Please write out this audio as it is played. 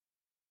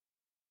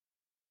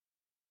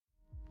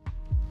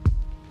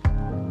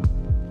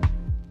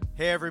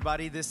Hey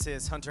everybody, this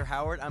is Hunter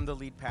Howard. I'm the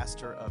lead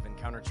pastor of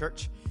Encounter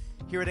Church.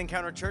 Here at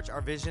Encounter Church, our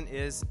vision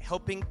is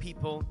helping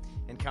people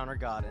encounter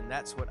God, and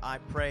that's what I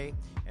pray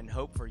and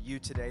hope for you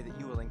today, that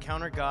you will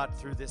encounter God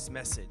through this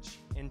message.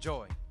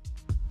 Enjoy.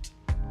 It's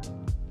a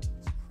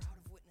crowd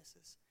of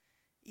witnesses.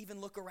 Even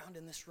look around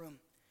in this room.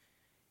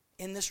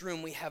 In this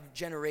room, we have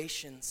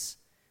generations,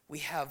 we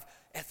have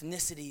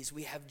ethnicities,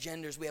 we have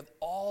genders, we have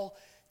all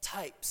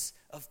types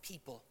of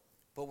people,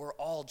 but we're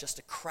all just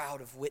a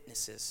crowd of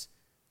witnesses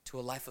to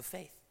a life of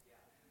faith.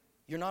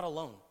 You're not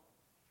alone.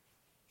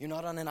 You're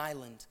not on an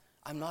island.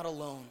 I'm not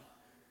alone.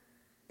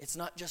 It's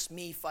not just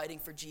me fighting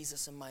for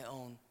Jesus on my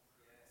own.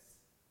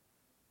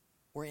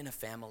 We're in a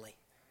family.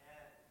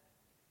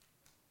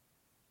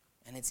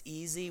 And it's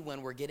easy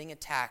when we're getting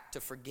attacked to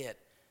forget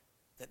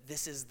that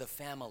this is the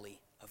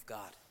family of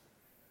God.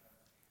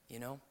 You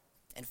know?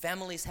 And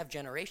families have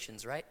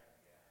generations, right?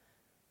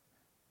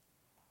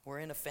 We're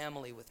in a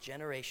family with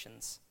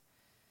generations.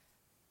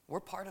 We're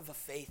part of a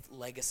faith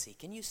legacy.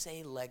 Can you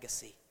say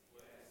legacy?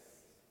 Yes.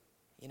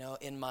 You know,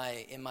 in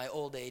my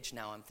old age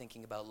now, I'm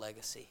thinking about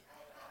legacy.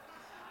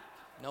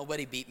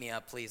 Nobody beat me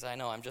up, please. I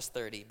know I'm just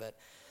 30, but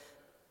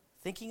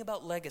thinking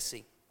about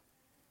legacy.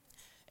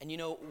 And you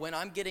know, when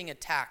I'm getting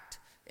attacked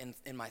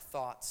in my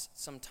thoughts,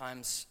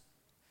 sometimes,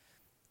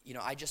 you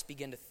know, I just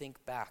begin to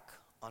think back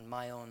on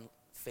my own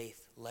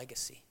faith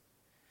legacy.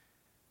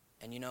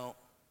 And you know,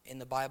 in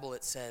the Bible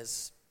it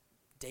says,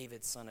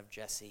 David, son of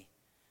Jesse,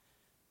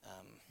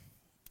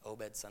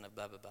 Obed, son of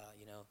blah, blah, blah,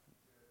 you know,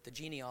 the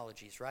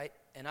genealogies, right?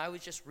 And I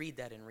would just read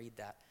that.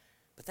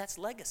 But that's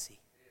legacy.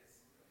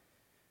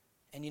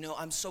 And you know,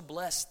 I'm so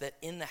blessed that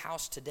in the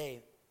house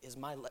today is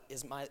my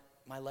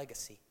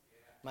legacy.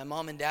 My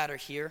mom and dad are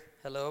here.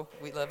 Hello,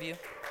 we love you.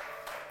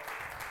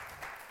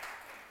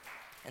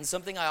 And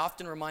something I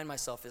often remind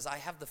myself is I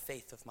have the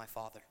faith of my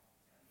father.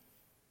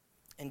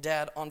 And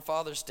Dad, on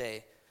Father's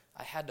Day,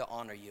 I had to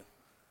honor you.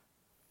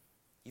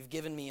 You've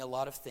given me a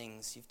lot of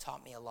things. You've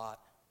taught me a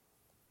lot.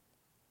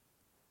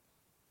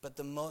 But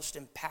the most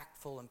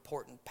impactful,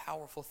 important,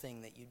 powerful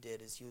thing that you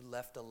did is you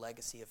left a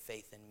legacy of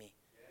faith in me.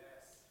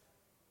 Yes.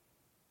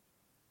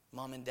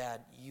 Mom and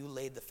Dad, you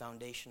laid the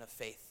foundation of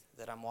faith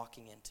that I'm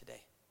walking in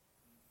today.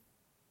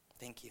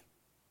 Thank you.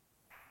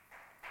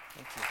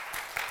 Thank you.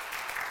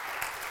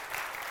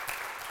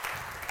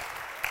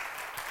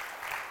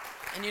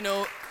 And you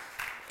know,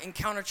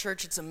 Encounter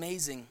Church, it's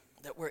amazing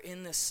that we're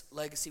in this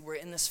legacy, we're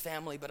in this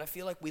family, but I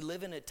feel like we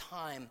live in a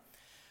time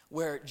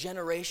where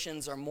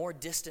generations are more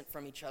distant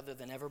from each other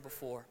than ever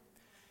before.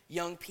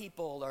 Young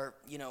people are,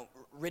 you know,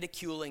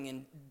 ridiculing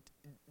and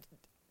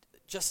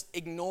just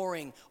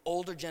ignoring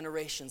older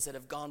generations that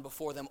have gone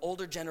before them.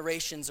 Older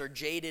generations are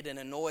jaded and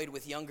annoyed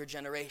with younger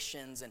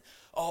generations, and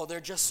oh,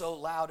 they're just so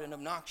loud and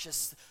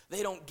obnoxious,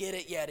 they don't get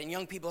it yet. And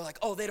young people are like,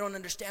 oh, they don't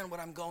understand what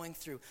I'm going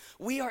through.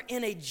 We are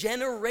in a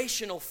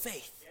generational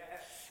faith.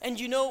 And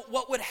you know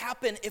what would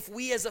happen if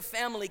we as a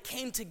family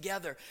came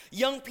together?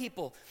 Young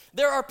people,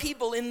 there are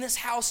people in this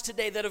house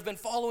today that have been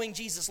following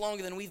Jesus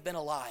longer than we've been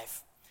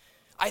alive.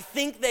 I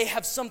think they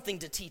have something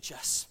to teach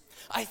us.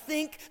 I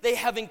think they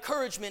have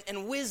encouragement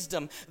and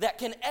wisdom that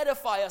can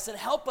edify us and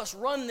help us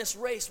run this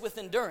race with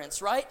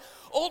endurance, right?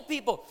 Old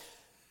people,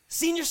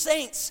 senior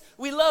saints,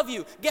 we love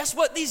you. Guess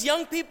what? These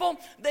young people,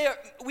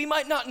 we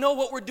might not know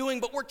what we're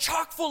doing, but we're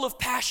chock full of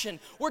passion.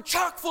 We're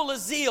chock full of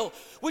zeal.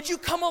 Would you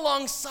come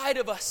alongside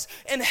of us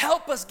and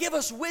help us, give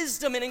us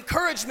wisdom and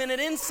encouragement and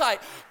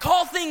insight,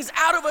 call things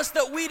out of us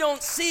that we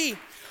don't see?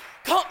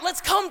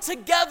 Let's come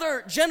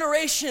together,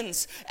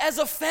 generations, as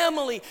a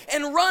family,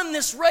 and run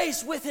this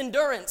race with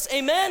endurance.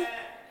 Amen?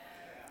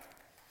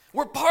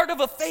 We're part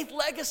of a faith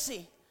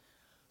legacy.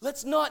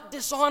 Let's not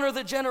dishonor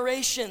the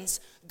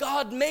generations.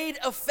 God made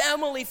a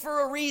family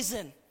for a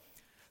reason.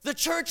 The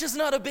church is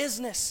not a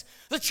business.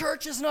 The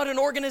church is not an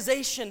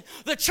organization.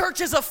 The church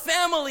is a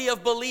family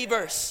of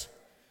believers.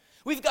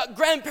 We've got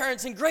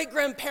grandparents and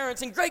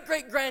great-grandparents and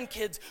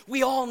great-great-grandkids.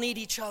 We all need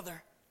each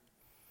other.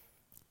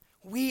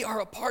 We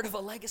are a part of a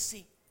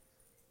legacy.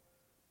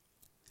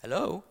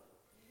 Hello?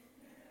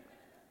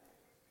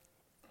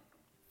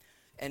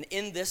 And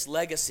in this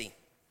legacy,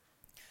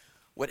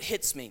 what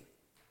hits me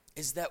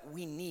is that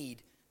we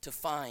need to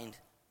find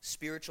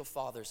spiritual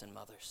fathers and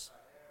mothers.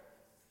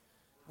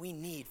 We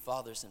need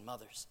fathers and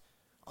mothers.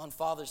 On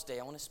Father's Day,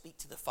 I want to speak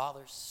to the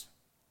fathers.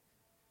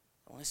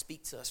 I want to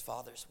speak to us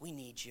fathers. We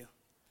need you.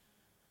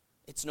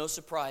 It's no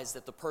surprise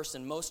that the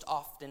person most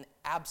often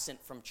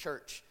absent from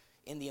church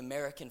in the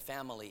American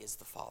family is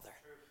the father.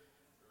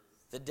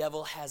 The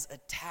devil has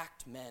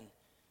attacked men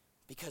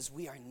because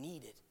we are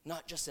needed,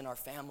 not just in our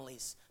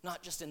families,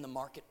 not just in the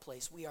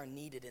marketplace. We are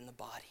needed in the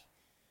body.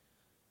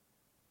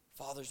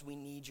 Fathers, we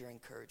need your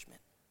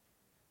encouragement.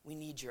 We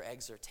need your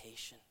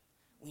exhortation.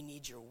 We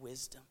need your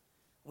wisdom.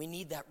 We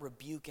need that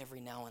rebuke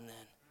every now and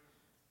then.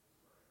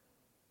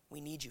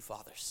 We need you,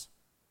 fathers.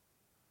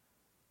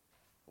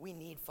 We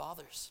need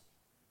fathers.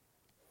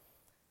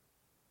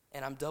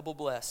 And I'm double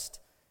blessed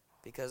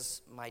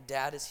because my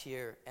dad is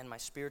here and my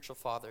spiritual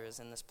father is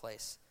in this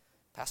place.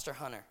 Pastor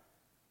Hunter,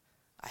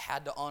 I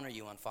had to honor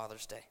you on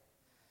Father's Day.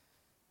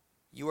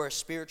 You are a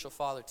spiritual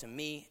father to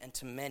me and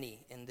to many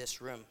in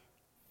this room.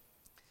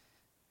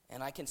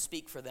 And I can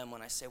speak for them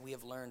when I say we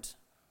have learned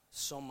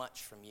so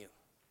much from you.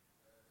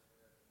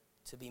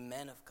 To be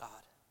men of God,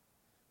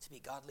 to be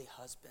godly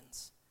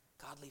husbands,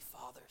 godly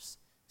fathers,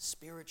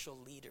 spiritual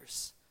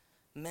leaders,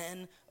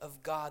 men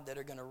of God that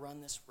are going to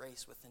run this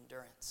race with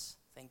endurance.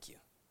 Thank you.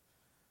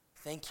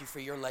 Thank you for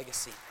your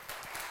legacy.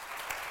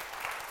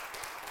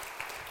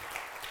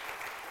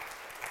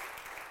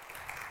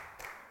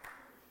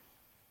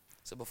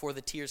 So before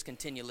the tears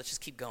continue, let's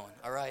just keep going,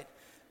 all right?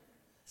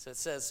 So it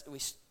says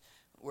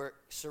we're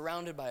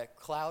surrounded by a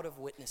cloud of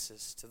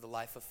witnesses to the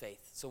life of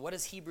faith. So what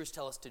does Hebrews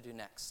tell us to do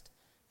next?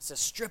 It says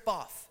strip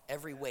off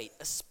every weight,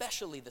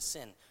 especially the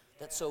sin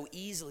that so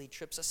easily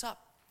trips us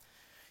up.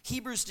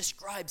 Hebrews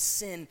describes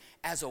sin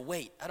as a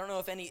weight. I don't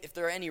know if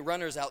there are any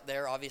runners out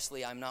there.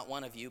 Obviously, I'm not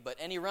one of you, but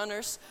any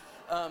runners?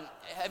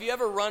 Have you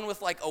ever run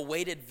with like a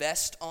weighted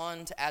vest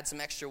on to add some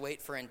extra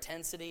weight for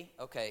intensity?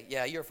 Okay,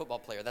 yeah, you're a football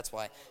player, that's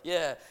why.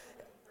 Yeah.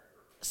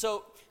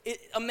 So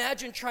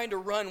imagine trying to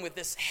run with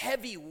this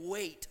heavy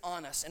weight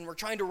on us, and we're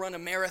trying to run a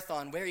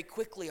marathon. Very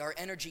quickly, our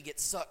energy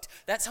gets sucked.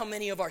 That's how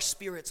many of our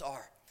spirits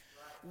are.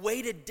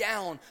 Weighted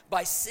down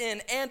by sin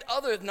and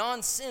other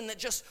non-sin that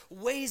just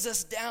weighs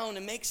us down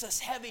and makes us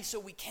heavy so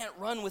we can't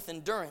run with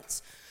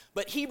endurance.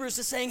 But Hebrews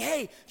is saying,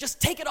 hey,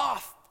 just take it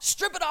off,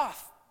 strip it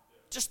off,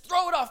 just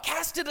throw it off,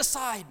 cast it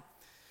aside.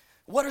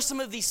 What are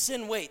some of these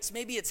sin weights?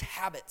 Maybe it's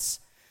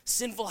habits,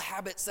 sinful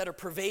habits that are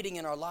pervading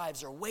in our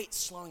lives, or weights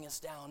slowing us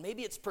down.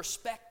 Maybe it's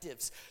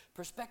perspectives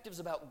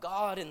about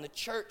God and the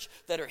church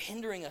that are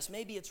hindering us.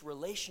 Maybe it's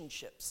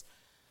relationships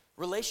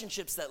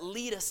that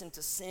lead us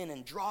into sin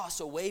and draw us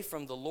away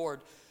from the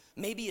Lord.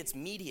 Maybe it's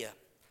media.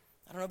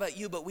 I don't know about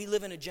you, but we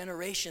live in a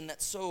generation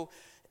that's so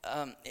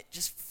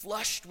just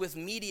flushed with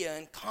media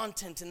and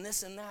content and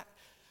this and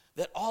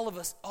that all of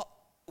us,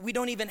 we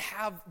don't even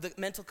have the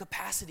mental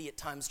capacity at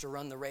times to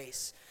run the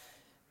race.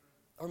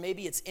 Or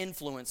maybe it's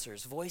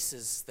influencers,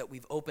 voices that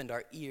we've opened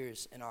our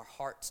ears and our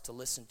hearts to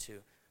listen to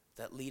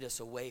that lead us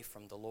away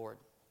from the Lord.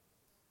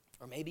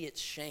 Or maybe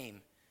it's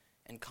shame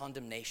and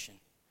condemnation.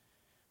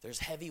 There's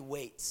heavy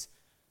weights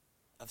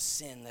of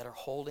sin that are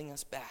holding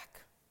us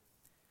back.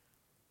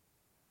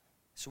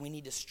 So we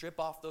need to strip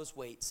off those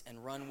weights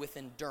and run with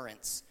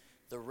endurance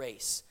the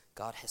race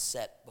God has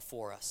set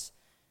before us.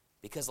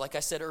 Because like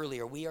I said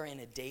earlier, we are in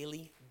a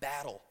daily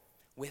battle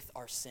with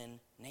our sin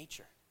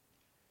nature.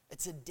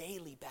 It's a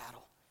daily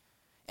battle.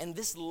 And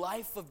this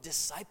life of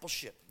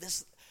discipleship,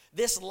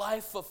 this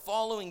life of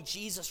following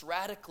Jesus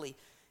radically,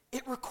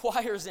 it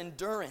requires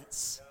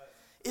endurance.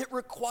 It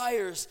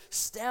requires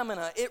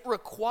stamina. It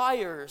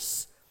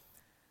requires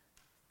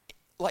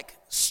like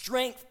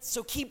strength.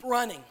 So keep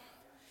running.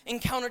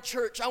 Encounter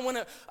Church,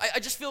 I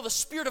just feel the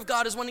Spirit of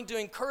God is wanting to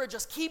encourage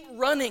us. Keep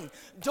running.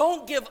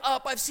 Don't give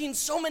up. I've seen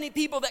so many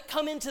people that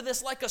come into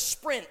this like a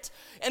sprint,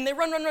 and they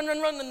run,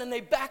 and then they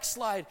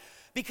backslide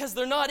because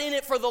they're not in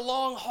it for the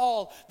long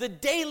haul, the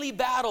daily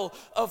battle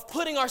of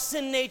putting our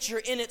sin nature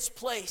in its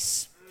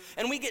place.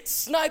 And we get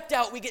sniped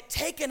out. We get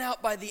taken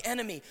out by the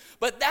enemy.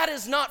 But that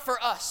is not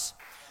for us.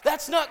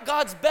 That's not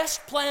God's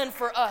best plan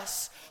for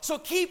us. So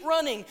keep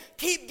running,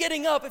 keep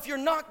getting up. If you're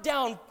knocked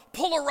down,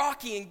 pull a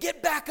Rocky and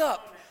get back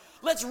up.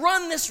 Let's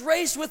run this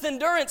race with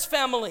endurance,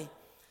 family.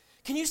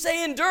 Can you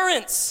say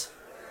endurance?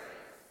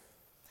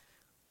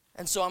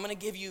 And so I'm going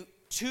to give you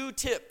 2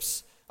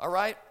 tips, all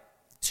right?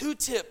 2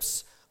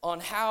 tips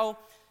on how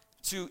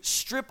to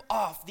strip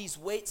off these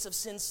weights of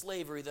sin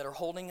slavery that are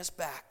holding us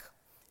back.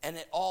 And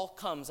it all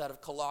comes out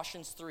of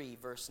Colossians 3,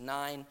 verse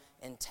 9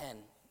 and 10.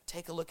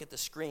 Take a look at the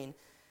screen.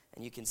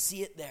 And you can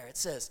see it there. It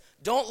says,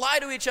 don't lie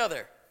to each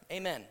other.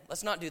 Amen.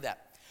 Let's not do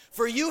that.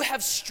 For you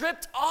have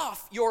stripped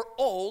off your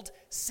old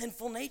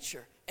sinful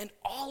nature and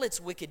all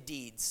its wicked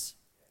deeds.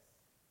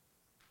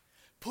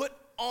 Put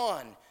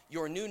on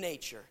your new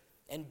nature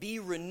and be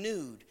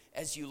renewed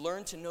as you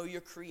learn to know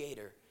your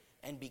Creator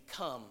and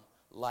become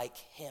like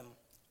Him.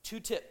 2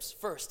 tips.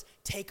 First,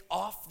 take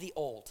off the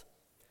old.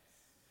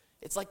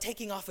 It's like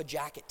taking off a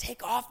jacket.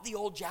 Take off the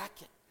old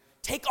jacket.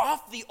 Take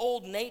off the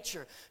old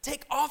nature.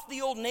 Take off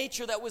the old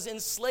nature that was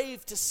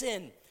enslaved to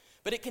sin.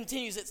 But it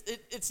continues.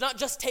 It's not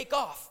just take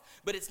off,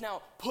 but it's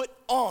now put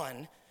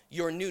on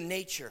your new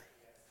nature.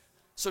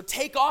 So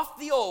take off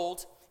the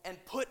old and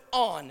put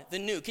on the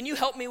new. Can you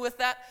help me with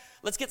that?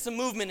 Let's get some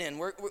movement in.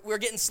 We're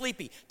getting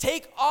sleepy.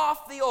 Take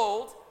off the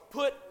old,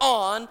 put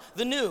on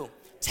the new.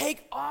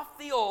 Take off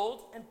the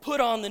old and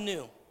put on the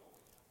new.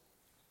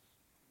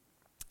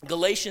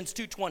 Galatians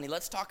 2:20.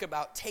 Let's talk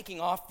about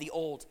taking off the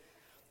old.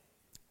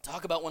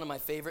 Talk about one of my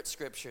favorite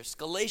scriptures.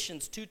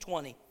 Galatians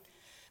 2:20.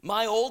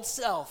 My old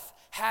self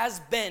has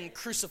been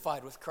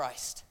crucified with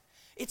Christ.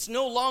 It's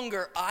no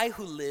longer I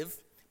who live,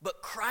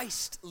 but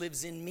Christ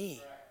lives in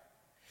me.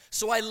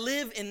 So I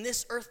live in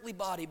this earthly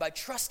body by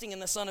trusting in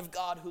the Son of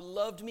God who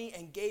loved me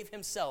and gave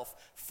himself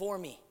for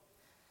me.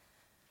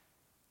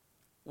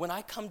 When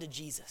I come to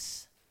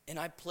Jesus and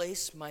I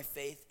place my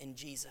faith in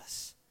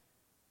Jesus,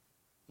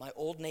 my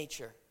old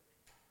nature,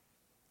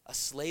 a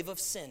slave of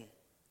sin,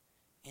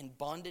 in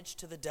bondage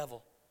to the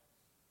devil,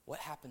 what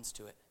happens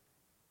to it?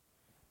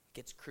 It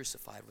gets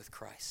crucified with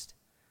Christ.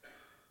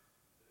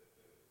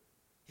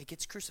 It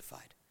gets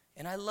crucified.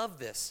 And I love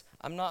this.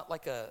 I'm not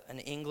like an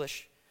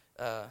English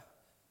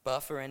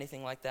buff or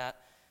anything like that.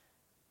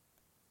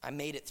 I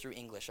made it through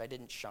English. I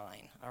didn't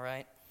shine, all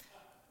right?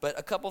 But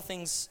a couple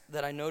things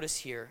that I notice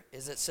here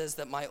is it says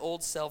that my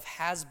old self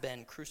has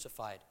been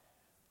crucified.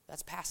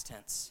 That's past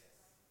tense.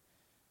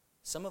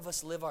 Some of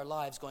us live our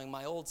lives going,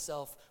 my old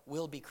self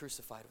will be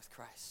crucified with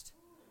Christ.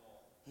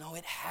 No,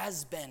 it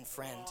has been,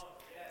 friend.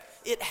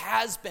 It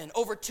has been.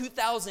 Over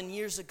 2,000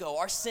 years ago,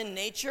 our sin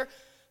nature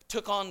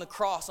took on the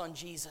cross on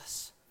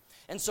Jesus.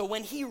 And so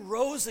when he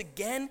rose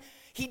again,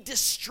 he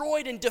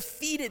destroyed and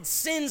defeated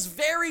sin's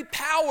very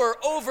power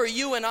over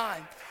you and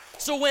I.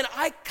 So when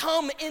I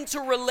come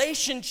into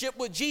relationship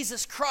with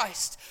Jesus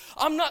Christ,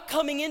 I'm not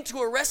coming into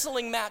a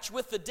wrestling match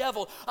with the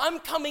devil. I'm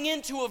coming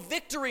into a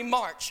victory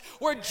march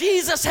where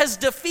Jesus has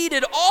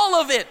defeated all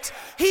of it.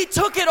 He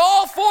took it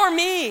all for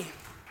me.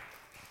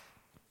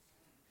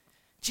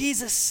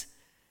 Jesus,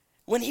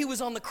 when he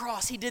was on the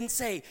cross, he didn't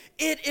say,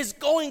 it is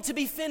going to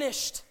be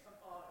finished.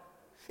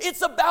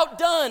 It's about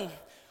done.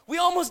 We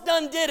almost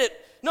done did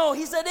it. No,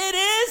 he said, it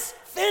is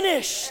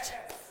finished.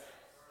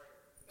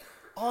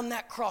 On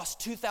that cross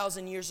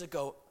 2,000 years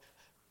ago,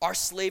 our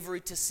slavery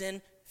to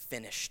sin,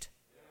 finished.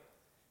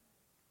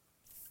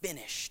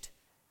 Finished.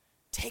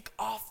 Take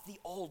off the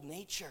old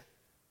nature.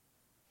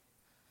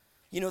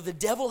 You know, the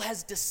devil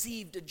has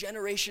deceived a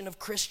generation of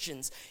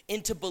Christians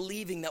into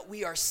believing that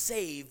we are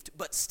saved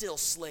but still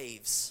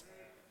slaves.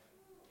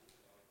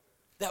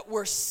 That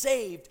we're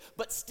saved,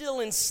 but still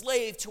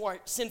enslaved to our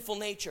sinful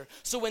nature.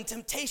 So when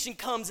temptation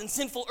comes and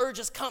sinful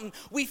urges come,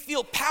 we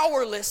feel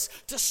powerless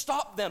to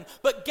stop them.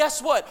 But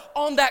guess what?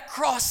 On that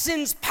cross,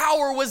 sin's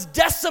power was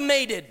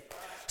decimated.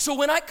 So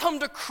when I come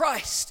to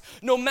Christ,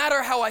 no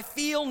matter how I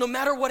feel, no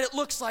matter what it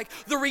looks like,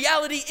 the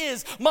reality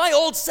is my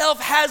old self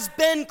has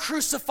been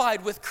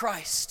crucified with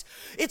Christ.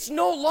 It's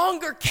no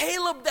longer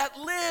Caleb that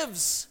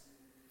lives,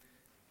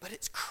 but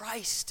it's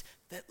Christ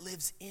that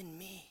lives in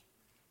me.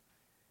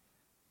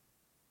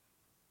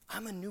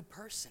 I'm a new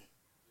person.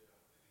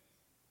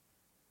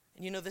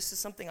 And you know, this is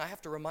something I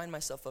have to remind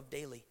myself of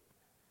daily.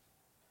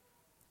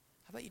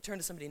 How about you turn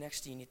to somebody next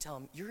to you and you tell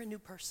them, you're a new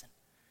person.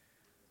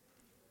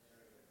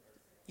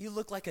 You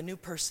look like a new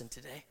person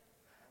today.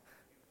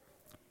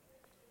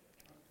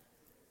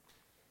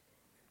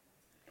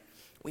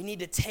 We need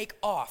to take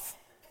off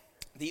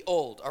the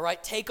old, all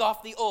right? Take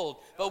off the old.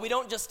 But we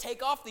don't just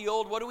take off the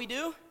old. What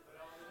do?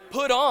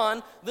 Put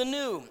on the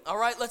new. All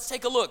right, let's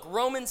take a look.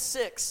 Romans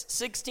 6,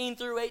 16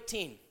 through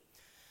 18.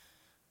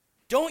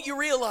 Don't you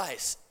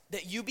realize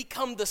that you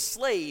become the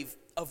slave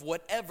of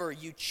whatever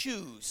you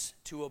choose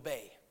to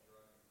obey?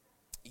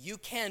 You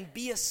can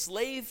be a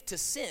slave to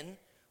sin,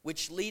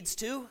 which leads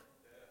to,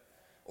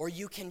 or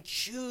you can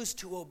choose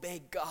to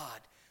obey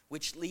God,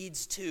 which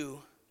leads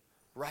to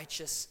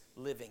righteous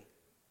living.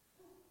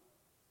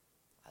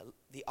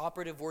 The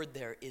operative word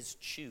there is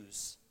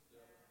choose.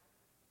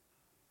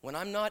 When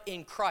I'm not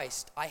in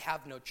Christ, I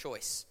have no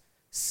choice.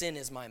 Sin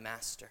is my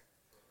master.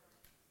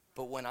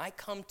 But when I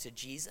come to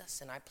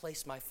Jesus and I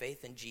place my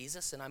faith in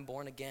Jesus and I'm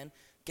born again,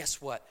 guess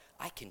what?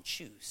 I can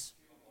choose.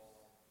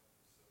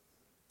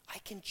 I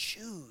can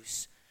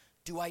choose.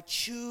 Do I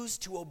choose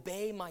to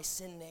obey my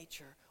sin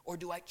nature, or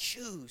do I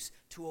choose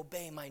to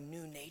obey my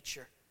new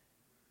nature?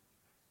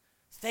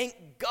 Thank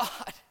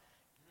God.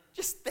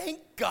 Just thank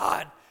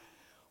God.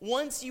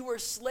 Once you were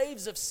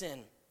slaves of sin.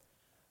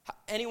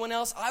 Anyone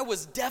else? I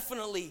was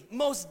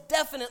most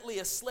definitely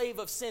a slave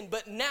of sin,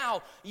 but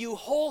now you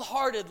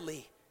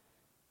wholeheartedly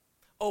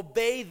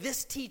obey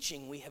this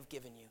teaching we have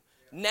given you.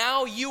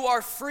 Now you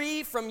are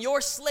free from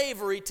your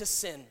slavery to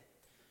sin.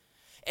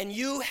 And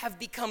you have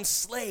become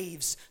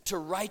slaves to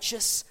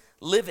righteous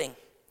living.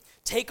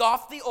 Take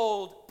off the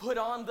old, put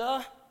on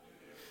the...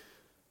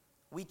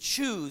 We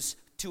choose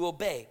to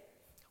obey.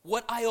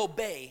 What I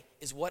obey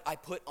is what I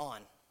put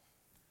on.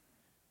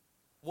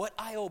 What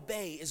I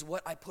obey is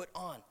what I put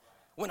on.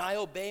 When I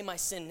obey my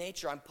sin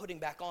nature, I'm putting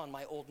back on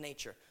my old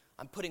nature.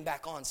 I'm putting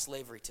back on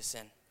slavery to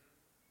sin.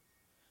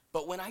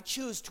 But when I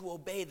choose to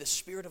obey the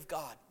Spirit of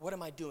God, what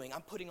am I doing?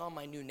 I'm putting on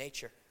my new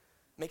nature.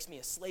 It makes me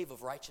a slave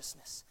of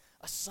righteousness,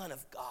 a son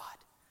of God,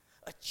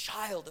 a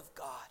child of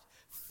God,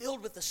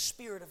 filled with the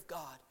Spirit of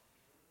God.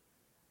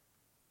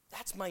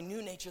 That's my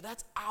new nature.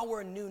 That's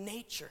our new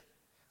nature.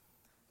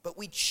 But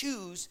we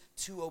choose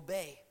to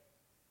obey.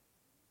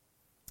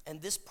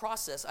 And this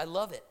process, I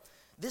love it.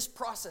 This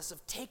process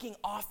of taking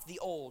off the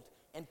old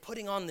and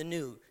putting on the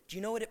new, do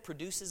you know what it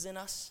produces in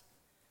us?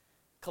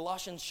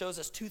 Colossians shows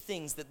us two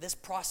things that this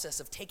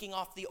process of taking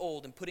off the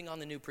old and putting on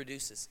the new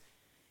produces.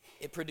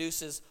 It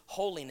produces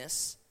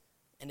holiness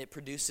and it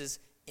produces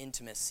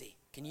intimacy.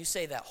 Can you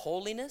say that?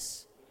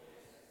 Holiness,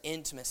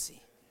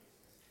 intimacy.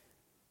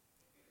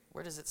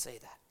 Where does it say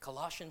that?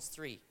 Colossians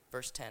 3,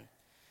 verse 10.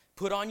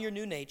 Put on your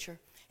new nature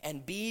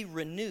and be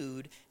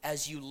renewed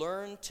as you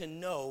learn to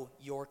know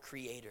your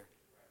Creator.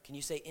 Can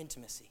you say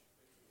intimacy?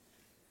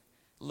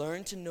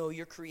 Learn to know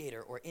your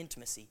Creator, or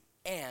intimacy,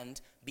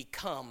 and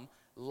become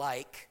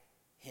like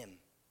him.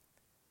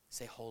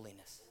 Say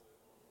holiness.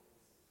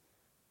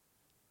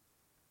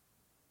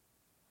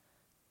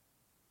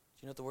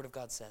 Do you know what the Word of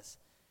God says?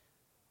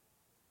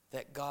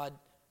 That God,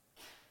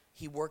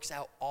 he works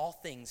out all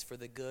things for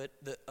the good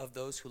of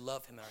those who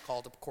love him and are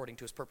called according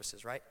to his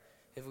purposes, right?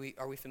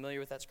 Are we familiar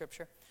with that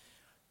scripture?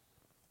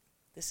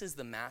 This is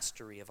the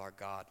mastery of our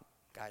God.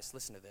 Guys,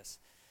 listen to this.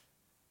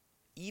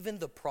 Even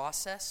the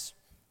process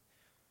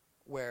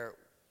where,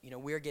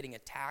 we're getting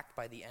attacked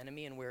by the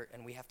enemy and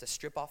we have to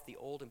strip off the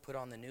old and put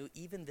on the new,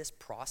 even this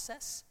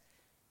process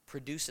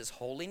produces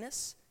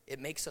holiness. It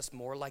makes us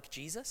more like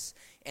Jesus,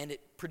 and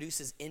it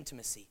produces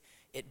intimacy.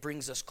 It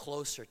brings us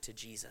closer to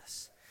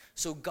Jesus.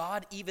 So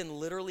God even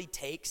literally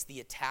takes the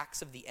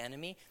attacks of the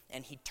enemy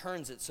and he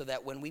turns it so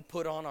that when we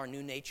put on our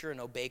new nature and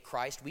obey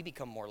Christ, we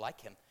become more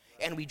like him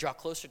and we draw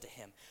closer to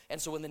him.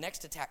 And so when the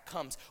next attack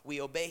comes,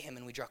 we obey him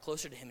and we draw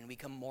closer to him and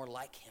become more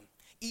like him.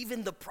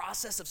 Even the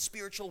process of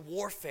spiritual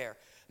warfare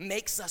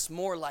makes us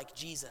more like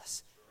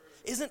Jesus.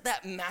 Isn't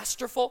that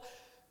masterful?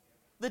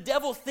 The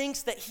devil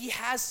thinks that he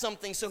has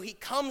something, so he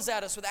comes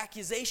at us with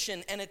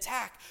accusation and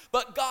attack.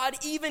 But God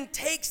even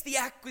takes the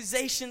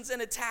accusations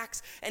and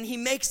attacks, and he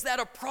makes that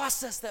a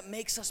process that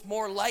makes us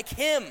more like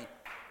him.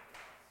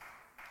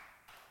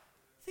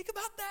 Think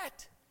about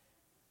that.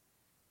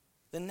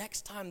 The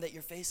next time that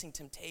you're facing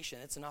temptation,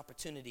 it's an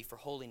opportunity for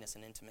holiness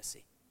and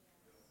intimacy.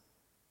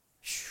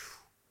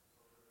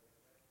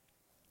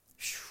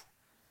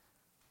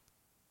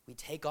 We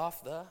take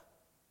off the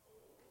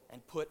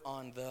and put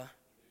on the.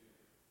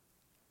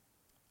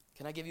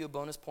 Can I give you a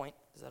bonus point?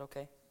 Is that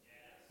okay?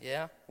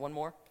 Yeah? One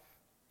more?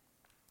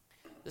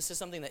 This is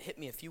something that hit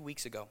me a few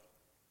weeks ago,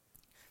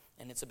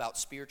 and it's about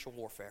spiritual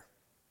warfare.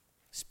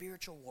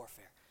 Spiritual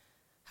warfare.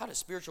 How does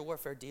spiritual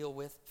warfare deal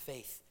with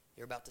faith?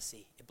 You're about to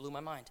see. It blew my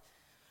mind.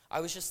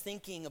 I was just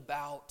thinking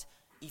about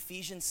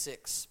Ephesians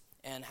 6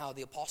 and how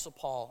the Apostle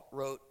Paul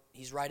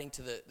he's writing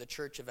to the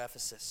church of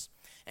Ephesus,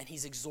 and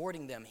he's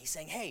exhorting them. He's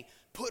saying, hey,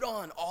 put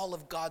on all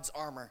of God's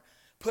armor.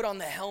 Put on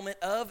the helmet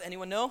of,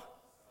 anyone know?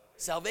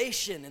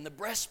 Salvation, and the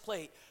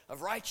breastplate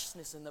of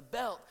righteousness, and the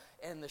belt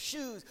and the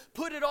shoes.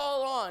 Put it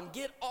all on.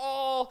 Get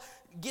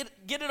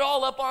it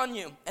all up on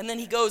you. And then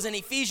he goes in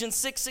Ephesians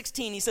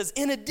 6:16. He says,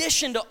 in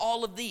addition to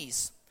all of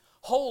these,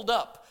 hold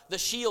up the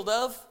shield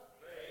of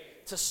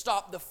faith to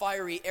stop the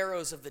fiery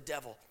arrows of the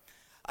devil.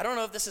 I don't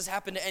know if this has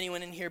happened to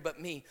anyone in here but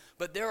me,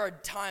 but there are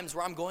times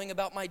where I'm going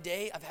about my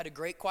day. I've had a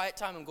great quiet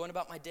time. I'm going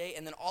about my day,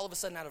 and then all of a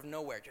sudden, out of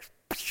nowhere, just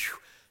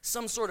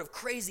some sort of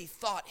crazy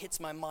thought hits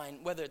my mind,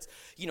 whether it's,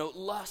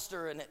 lust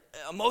or an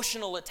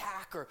emotional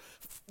attack or,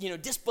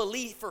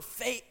 disbelief or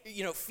faith,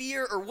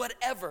 fear or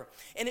whatever.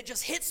 And it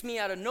just hits me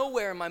out of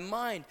nowhere in my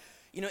mind,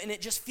 and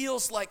it just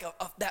feels like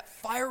that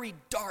fiery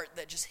dart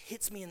that just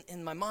hits me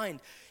in my mind.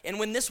 And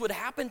when this would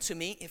happen to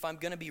me, if I'm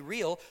going to be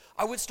real,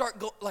 I would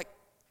start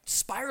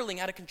spiraling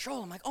out of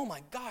control. I'm like, oh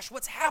my gosh,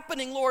 what's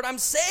happening, Lord? I'm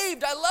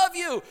saved. I love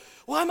you.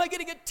 Why am I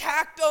getting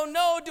attacked? Oh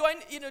no, do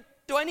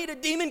I need a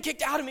demon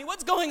kicked out of me?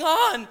 What's going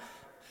on?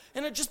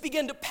 And I just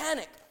began to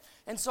panic.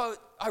 And so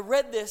I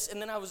read this,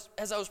 and then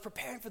as I was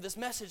preparing for this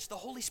message, the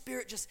Holy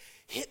Spirit just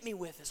hit me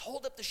with this.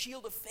 Hold up the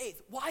shield of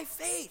faith. Why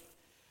faith?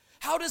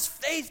 How does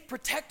faith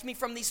protect me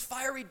from these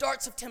fiery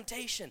darts of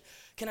temptation?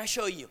 Can I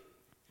show you?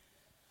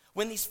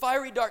 When these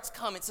fiery darts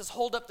come, it says,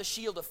 hold up the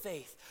shield of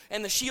faith.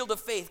 And the shield of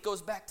faith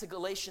goes back to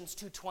Galatians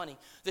 2:20.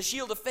 The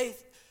shield of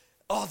faith,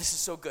 oh, this is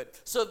so good.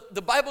 So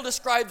the Bible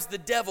describes the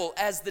devil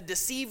as the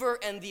deceiver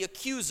and the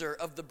accuser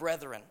of the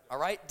brethren. All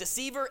right?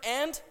 Deceiver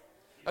and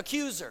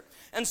accuser.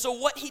 And so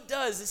what he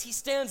does is he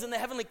stands in the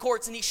heavenly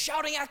courts and he's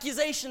shouting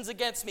accusations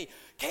against me.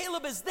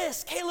 Caleb is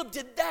this. Caleb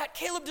did that.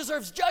 Caleb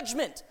deserves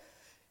judgment.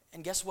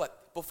 And guess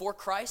what? Before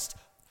Christ,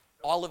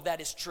 all of that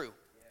is true.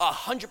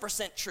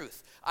 100%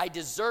 truth. I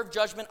deserve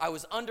judgment. I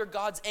was under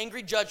God's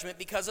angry judgment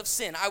because of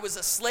sin. I was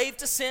a slave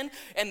to sin,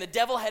 and the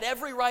devil had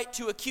every right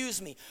to accuse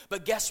me.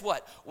 But guess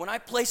what? When I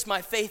placed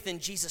my faith in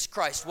Jesus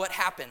Christ, what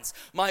happens?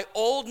 My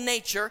old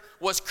nature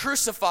was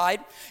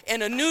crucified,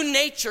 and a new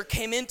nature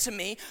came into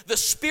me. The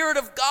Spirit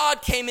of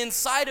God came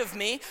inside of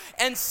me,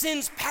 and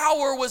sin's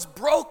power was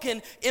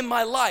broken in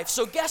my life.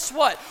 So guess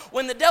what?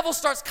 When the devil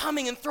starts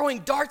coming and throwing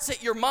darts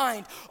at your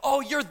mind,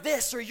 oh, you're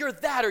this or you're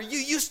that, or you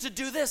used to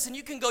do this, and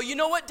you can go, you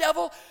know what,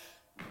 devil?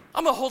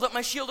 I'm going to hold up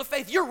my shield of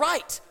faith. You're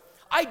right.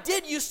 I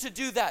did used to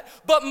do that.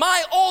 But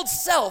my old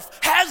self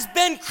has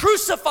been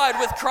crucified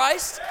with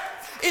Christ.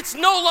 It's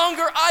no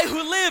longer I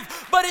who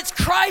live, but it's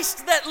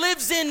Christ that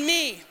lives in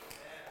me.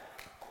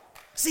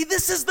 See,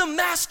 this is the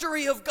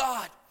mastery of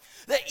God.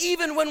 That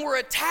even when we're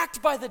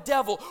attacked by the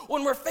devil,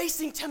 when we're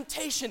facing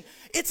temptation,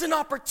 it's an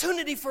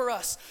opportunity for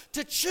us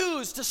to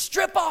choose to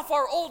strip off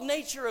our old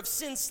nature of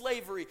sin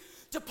slavery,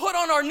 to put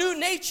on our new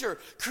nature,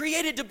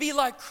 created to be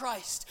like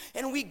Christ.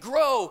 And we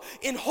grow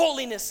in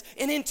holiness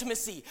and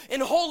intimacy,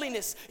 in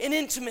holiness and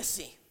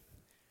intimacy.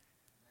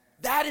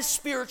 That is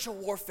spiritual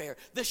warfare,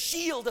 the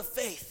shield of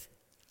faith.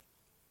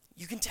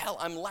 You can tell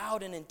I'm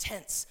loud and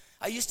intense.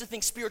 I used to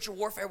think spiritual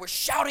warfare was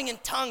shouting in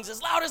tongues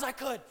as loud as I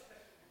could.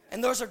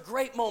 And those are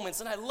great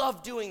moments, and I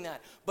love doing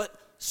that. But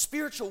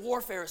spiritual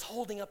warfare is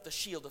holding up the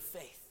shield of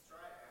faith.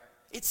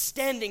 It's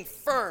standing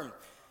firm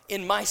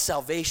in my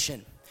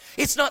salvation.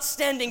 It's not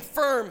standing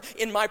firm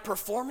in my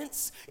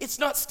performance. It's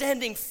not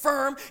standing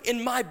firm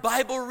in my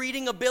Bible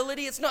reading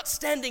ability. It's not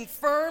standing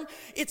firm.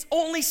 It's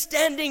only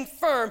standing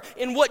firm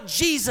in what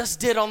Jesus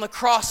did on the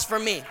cross for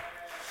me.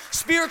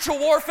 Spiritual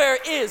warfare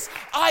is,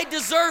 I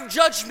deserve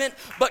judgment,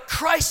 but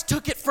Christ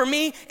took it for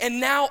me,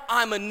 and now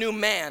I'm a new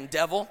man,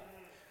 devil.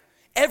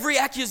 Every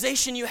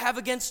accusation you have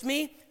against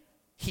me,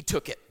 he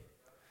took it.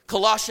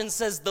 Colossians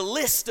says the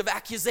list of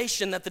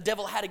accusation that the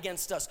devil had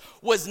against us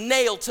was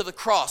nailed to the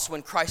cross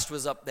when Christ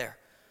was up there.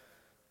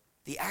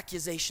 The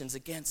accusations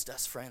against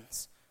us,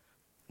 friends,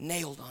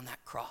 nailed on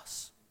that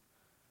cross.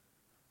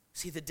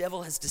 See, the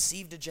devil has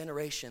deceived a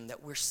generation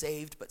that we're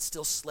saved but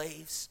still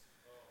slaves.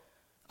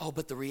 Oh,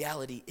 but the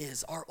reality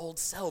is our old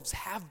selves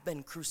have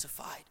been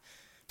crucified.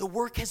 The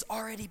work has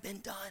already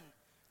been done.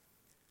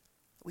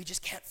 We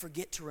just can't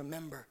forget to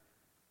remember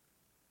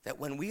that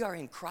when we are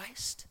in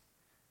Christ,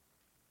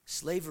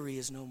 slavery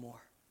is no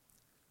more.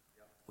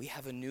 We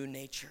have a new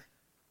nature.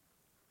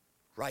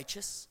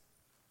 Righteous,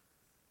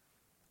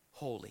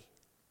 holy.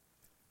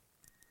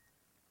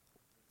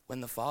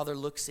 When the Father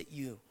looks at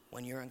you,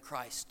 when you're in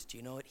Christ, do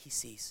you know what he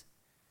sees?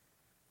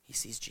 He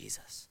sees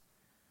Jesus,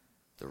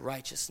 the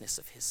righteousness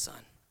of his Son.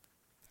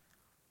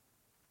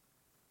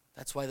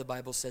 That's why the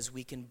Bible says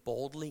we can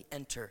boldly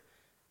enter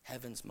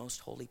heaven's most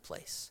holy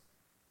place.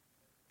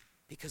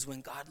 Because when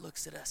God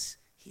looks at us,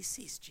 he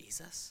sees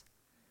Jesus.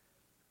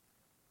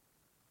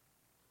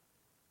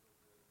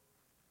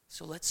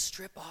 So let's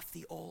strip off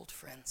the old,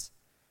 friends.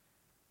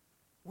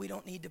 We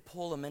don't need to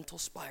pull a mental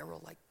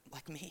spiral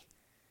like me.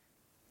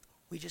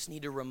 We just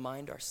need to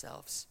remind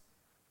ourselves,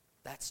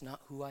 that's not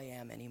who I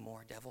am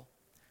anymore, devil.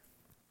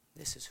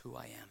 This is who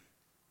I am.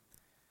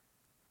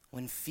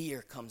 When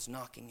fear comes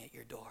knocking at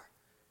your door,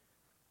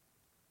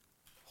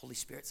 Holy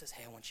Spirit says,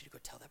 hey, I want you to go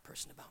tell that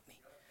person about me.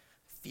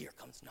 Fear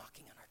comes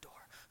knocking on our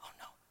door. Oh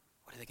no,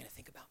 what are they going to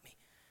think about me?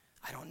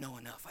 I don't know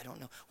enough. I don't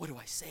know. What do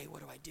I say?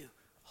 What do I do?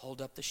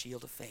 Hold up the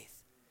shield of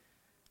faith.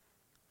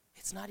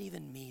 It's not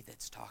even me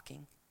that's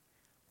talking.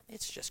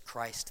 It's just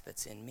Christ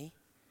that's in me.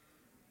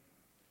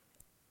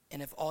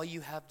 And if all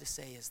you have to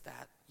say is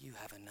that, you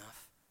have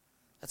enough.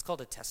 That's called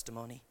a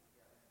testimony.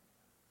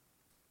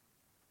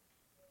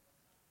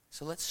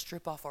 So let's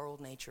strip off our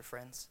old nature,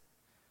 friends.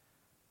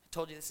 I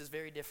told you this is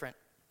very different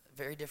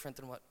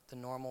than what the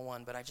normal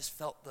one, but I just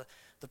felt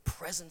the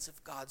presence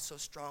of God so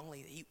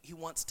strongly that he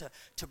wants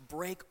to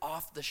break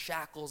off the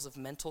shackles of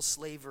mental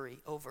slavery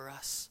over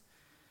us,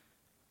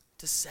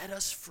 to set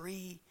us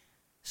free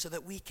so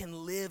that we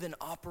can live and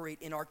operate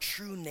in our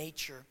true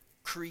nature,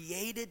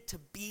 created to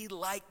be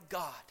like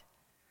God.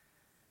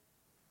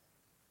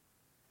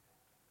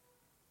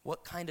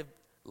 What kind of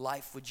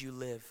life would you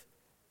live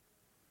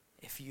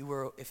if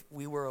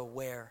we were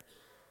aware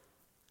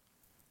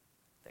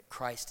that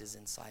Christ is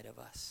inside of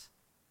us,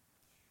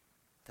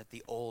 that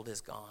the old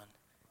is gone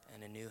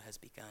and a new has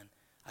begun?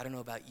 I don't know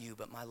about you,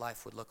 but my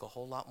life would look a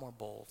whole lot more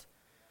bold.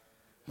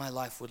 My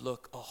life would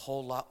look a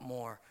whole lot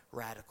more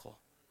radical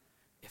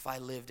if I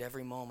lived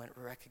every moment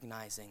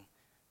recognizing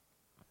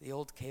the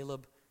old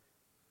Caleb,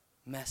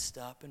 messed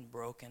up and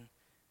broken,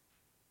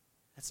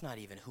 that's not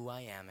even who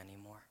I am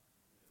anymore.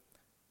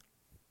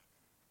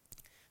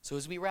 So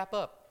as we wrap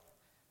up,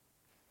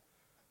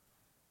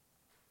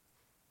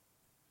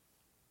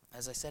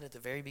 as I said at the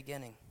very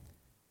beginning,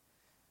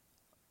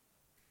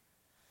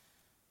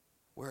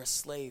 we're a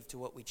slave to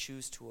what we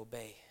choose to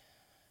obey.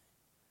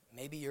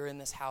 Maybe you're in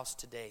this house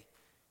today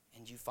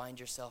and you find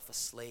yourself a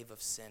slave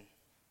of sin.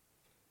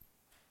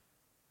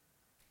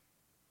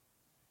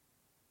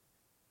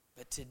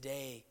 But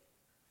today,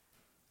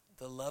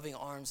 the loving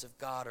arms of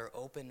God are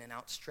open and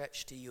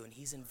outstretched to you, and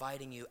he's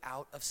inviting you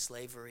out of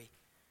slavery.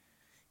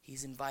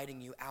 He's inviting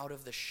you out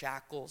of the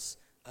shackles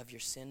of your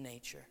sin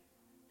nature.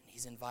 And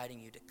he's inviting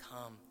you to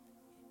come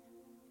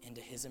into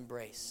his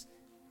embrace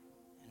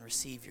and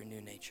receive your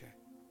new nature.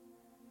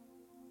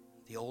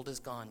 The old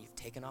is gone. You've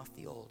taken off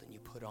the old and you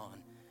put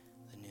on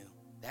the new.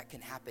 That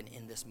can happen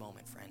in this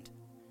moment, friend.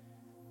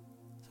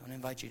 So I want to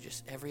invite you,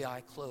 just every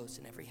eye closed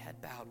and every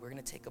head bowed. We're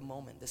going to take a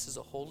moment. This is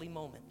a holy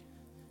moment.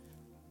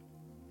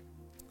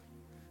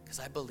 Because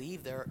I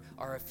believe there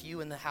are a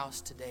few in the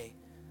house today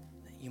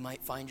that you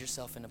might find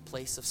yourself in a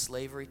place of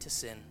slavery to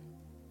sin.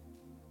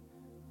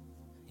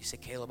 You say,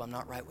 Caleb, I'm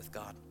not right with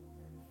God.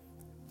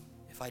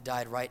 If I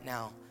died right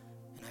now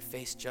and I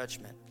faced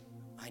judgment,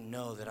 I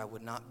know that I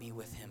would not be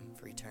with him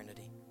for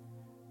eternity.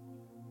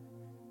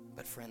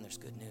 But friend, there's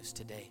good news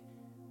today.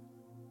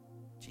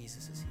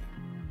 Jesus is here.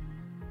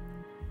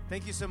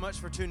 Thank you so much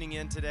for tuning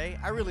in today.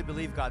 I really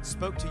believe God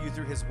spoke to you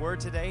through his word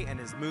today and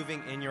is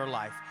moving in your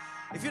life.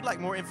 If you'd like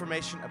more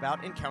information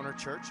about Encounter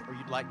Church, or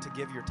you'd like to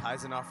give your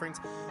tithes and offerings,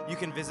 you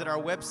can visit our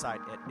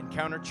website at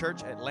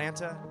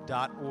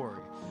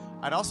encounterchurchatlanta.org.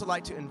 I'd also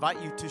like to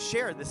invite you to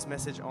share this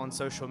message on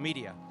social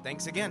media.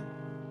 Thanks again.